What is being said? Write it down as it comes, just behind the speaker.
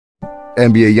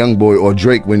NBA Youngboy or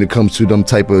Drake when it comes to them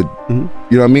type of, you know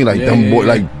what I mean? Like boy,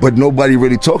 like, but nobody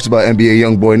really talks about NBA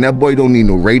Youngboy, and that boy don't need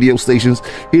no radio stations.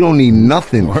 He don't need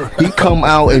nothing. He come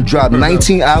out and drop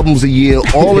 19 albums a year.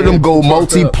 All of them go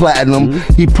multi-platinum.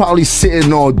 He probably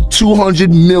sitting on 200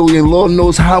 million. Lord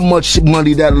knows how much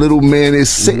money that little man is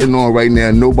sitting on right now.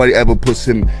 Nobody ever puts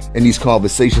him in these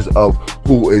conversations of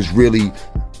who is really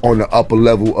on the upper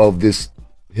level of this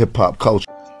hip hop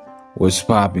culture. What's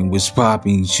poppin',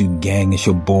 you gang? It's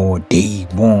your boy,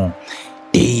 D1,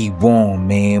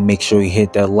 man. Make sure you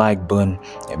hit that like button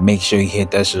and make sure you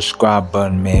hit that subscribe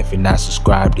button, man, if you're not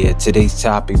subscribed yet. Today's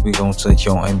topic, we're gonna touch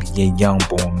on NBA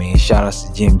Youngboy, man. Shout out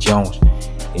to Jim Jones,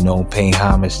 you know, paying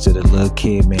homage to the little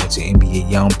kid, man, to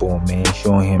NBA Youngboy, man,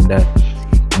 showing him that,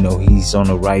 you know, he's on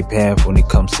the right path when it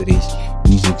comes to this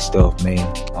music stuff, man.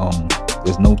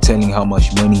 There's no telling how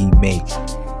much money he makes,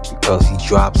 because he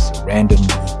drops randomly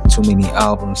too many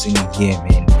albums in a year,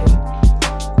 man,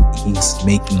 and he's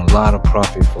making a lot of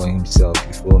profit for himself,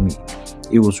 you feel me?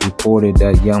 It was reported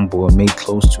that Youngboy made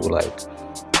close to like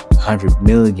 100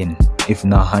 million, if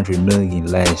not 100 million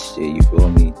last year, you feel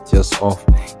me? Just off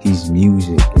his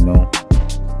music, you know?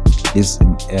 This,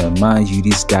 mind you,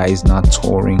 this guy is not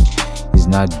touring, he's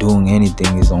not doing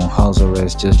anything, he's on house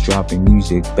arrest, just dropping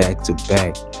music back to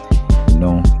back. You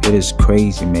know, it is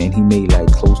crazy, man. He made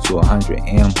like close to 100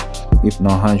 M, if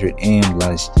not 100 M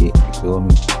last year, you feel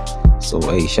me? So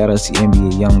hey, shout out to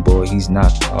NBA Youngboy. He's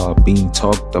not being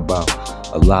talked about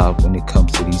a lot when it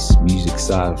comes to these music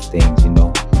side of things, you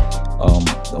know.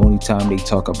 The only time they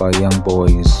talk about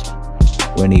Youngboy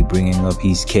is when they bringing up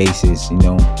his cases, you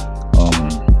know,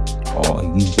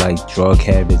 or he's like drug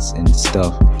habits and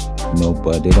stuff, you know,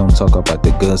 but they don't talk about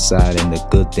the good side and the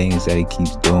good things that he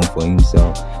keeps doing for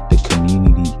himself, the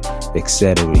community,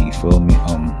 etc. You feel me?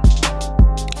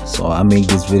 So I made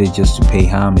this video just to pay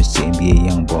homage to NBA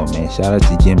Youngboy, man. Shout out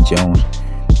to Jim Jones.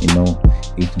 You know,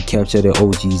 if you capture the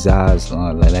OG's eyes,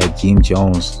 like Jim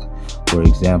Jones, for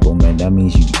example, man, that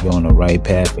means you're on the right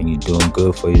path and you're doing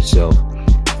good for yourself,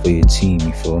 for your team.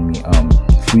 You feel me?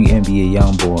 Free NBA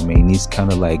Youngboy, man. He's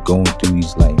kind of like going through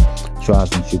his like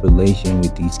trials and tribulation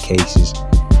with these cases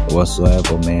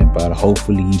whatsoever, man, but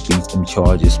hopefully he beats them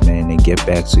charges, man, and get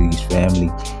back to his family,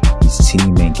 his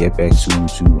team, and get back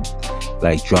to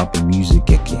like dropping music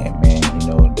again, man. You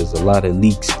know, there's a lot of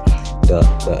leaks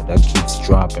that keeps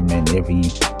dropping, man, every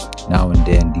now and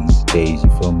then these days, you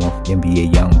feel me, of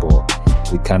NBA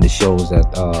Youngboy. It kind of shows that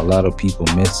a lot of people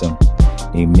miss him.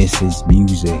 They miss his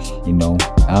music, you know.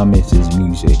 I miss his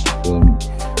music, you feel me?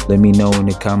 Let me know in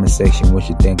the comment section what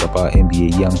you think about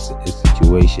NBA Young's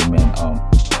situation, man.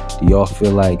 Do y'all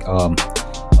feel like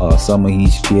some of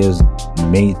his peers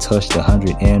may touch the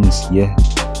 100 M's? Yeah.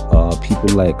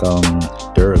 People like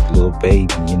Dirk, Lil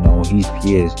Baby, you know, his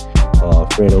peers,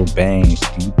 Fredo Bangs.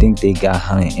 Do you think they got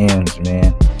 100 M's,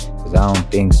 man? Cause I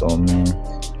don't think so, man.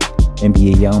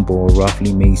 NBA Youngboy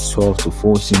roughly makes 12 to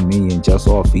 14 million just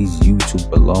off his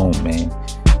YouTube alone, man.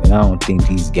 And I don't think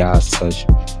these guys touch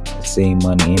the same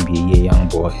money NBA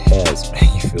Youngboy has, man.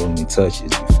 You feel me? Touches,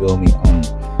 you feel me?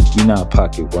 You're not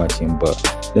pocket watching,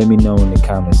 but let me know in the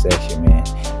comment section, man.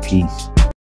 Peace.